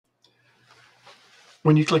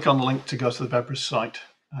When you click on the link to go to the Bebras site,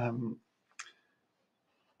 in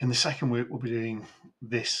the second week we'll be doing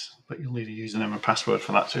this, but you'll need a username and password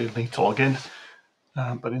for that, so you'll need to log in.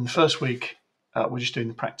 But in the first week, we're just doing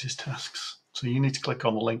the practice tasks. So you need to click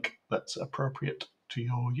on the link that's appropriate to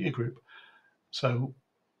your year group. So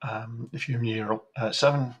if you're in year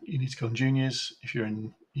 7, you need to go on juniors. If you're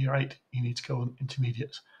in year 8, you need to go on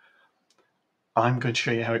intermediates. I'm going to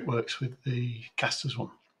show you how it works with the casters one,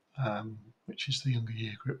 which is the younger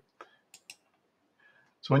year group.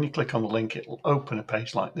 So when you click on the link, it'll open a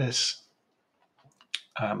page like this.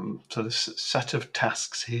 So this set of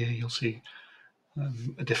tasks here, you'll see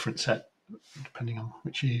a different set depending on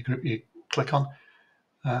which year group you click on.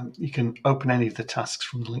 You can open any of the tasks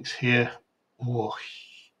from the links here or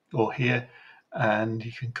here, and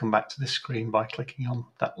you can come back to this screen by clicking on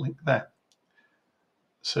that link there.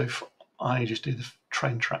 So if I just do the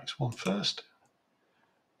train tracks one first,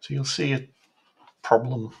 so you'll see a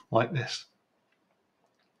problem like this.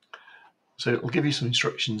 So it'll give you some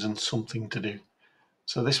instructions and something to do.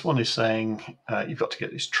 So this one is saying you've got to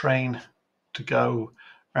get this train to go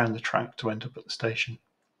around the track to end up at the station.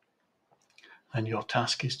 And your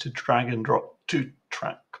task is to drag and drop 2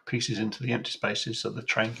 track pieces into the empty spaces so the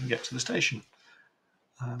train can get to the station.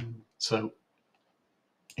 So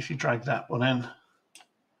if you drag that one in,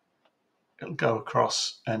 it'll go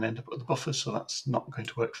across and end up at the buffer, so that's not going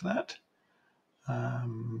to work for that.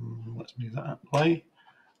 Let's move that out of the way.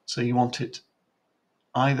 So you want it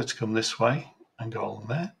either to come this way and go along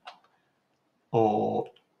there, or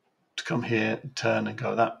to come here, turn and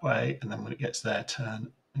go that way, and then when it gets there,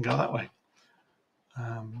 turn and go that way.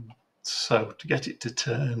 So to get it to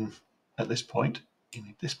turn at this point, you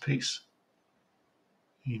need this piece.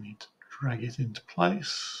 You need to drag it into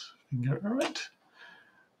place and get it right.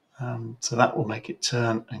 So that will make it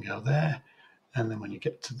turn and go there. And then when you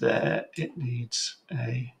get to there, it needs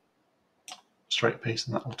a straight piece,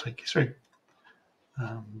 and that will take you through.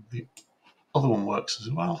 The other one works as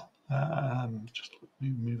well. Just let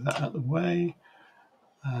me move that out of the way.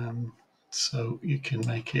 So you can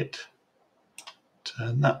make it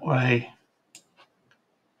turn that way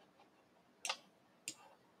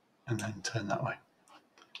and then turn that way.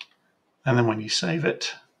 And then when you save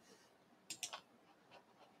it,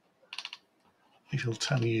 it'll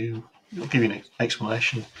tell you, it'll give you an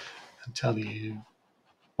explanation and tell you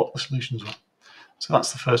what the solutions were. So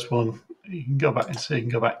that's the first one. You can go back and see, you can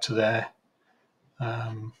go back to there.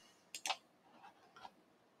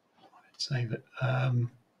 Save it.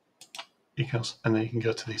 You can also, and then you can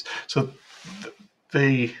go to these. So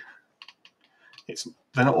they're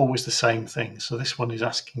not always the same thing. So this one is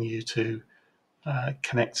asking you to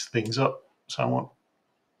connect things up. So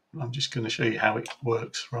I'm just going to show you how it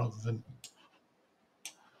works rather than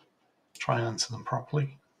try and answer them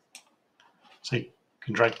properly. So you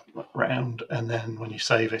can drag around, and then when you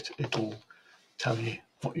save it, it'll tell you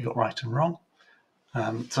what you got right and wrong.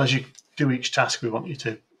 So as you do each task, we want you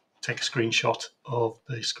to take a screenshot of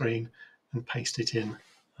the screen and paste it in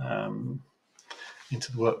into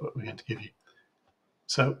the work that we're going to give you.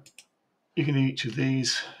 So you can do each of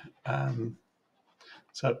these. And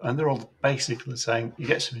they're all basically the same. You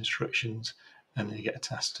get some instructions and then you get a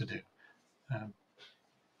task to do.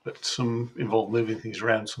 But some involve moving things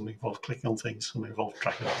around, some involve clicking on things, some involve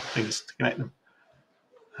tracking things to connect them.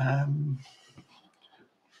 I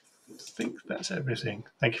think that's everything.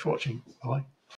 Thank you for watching. Bye.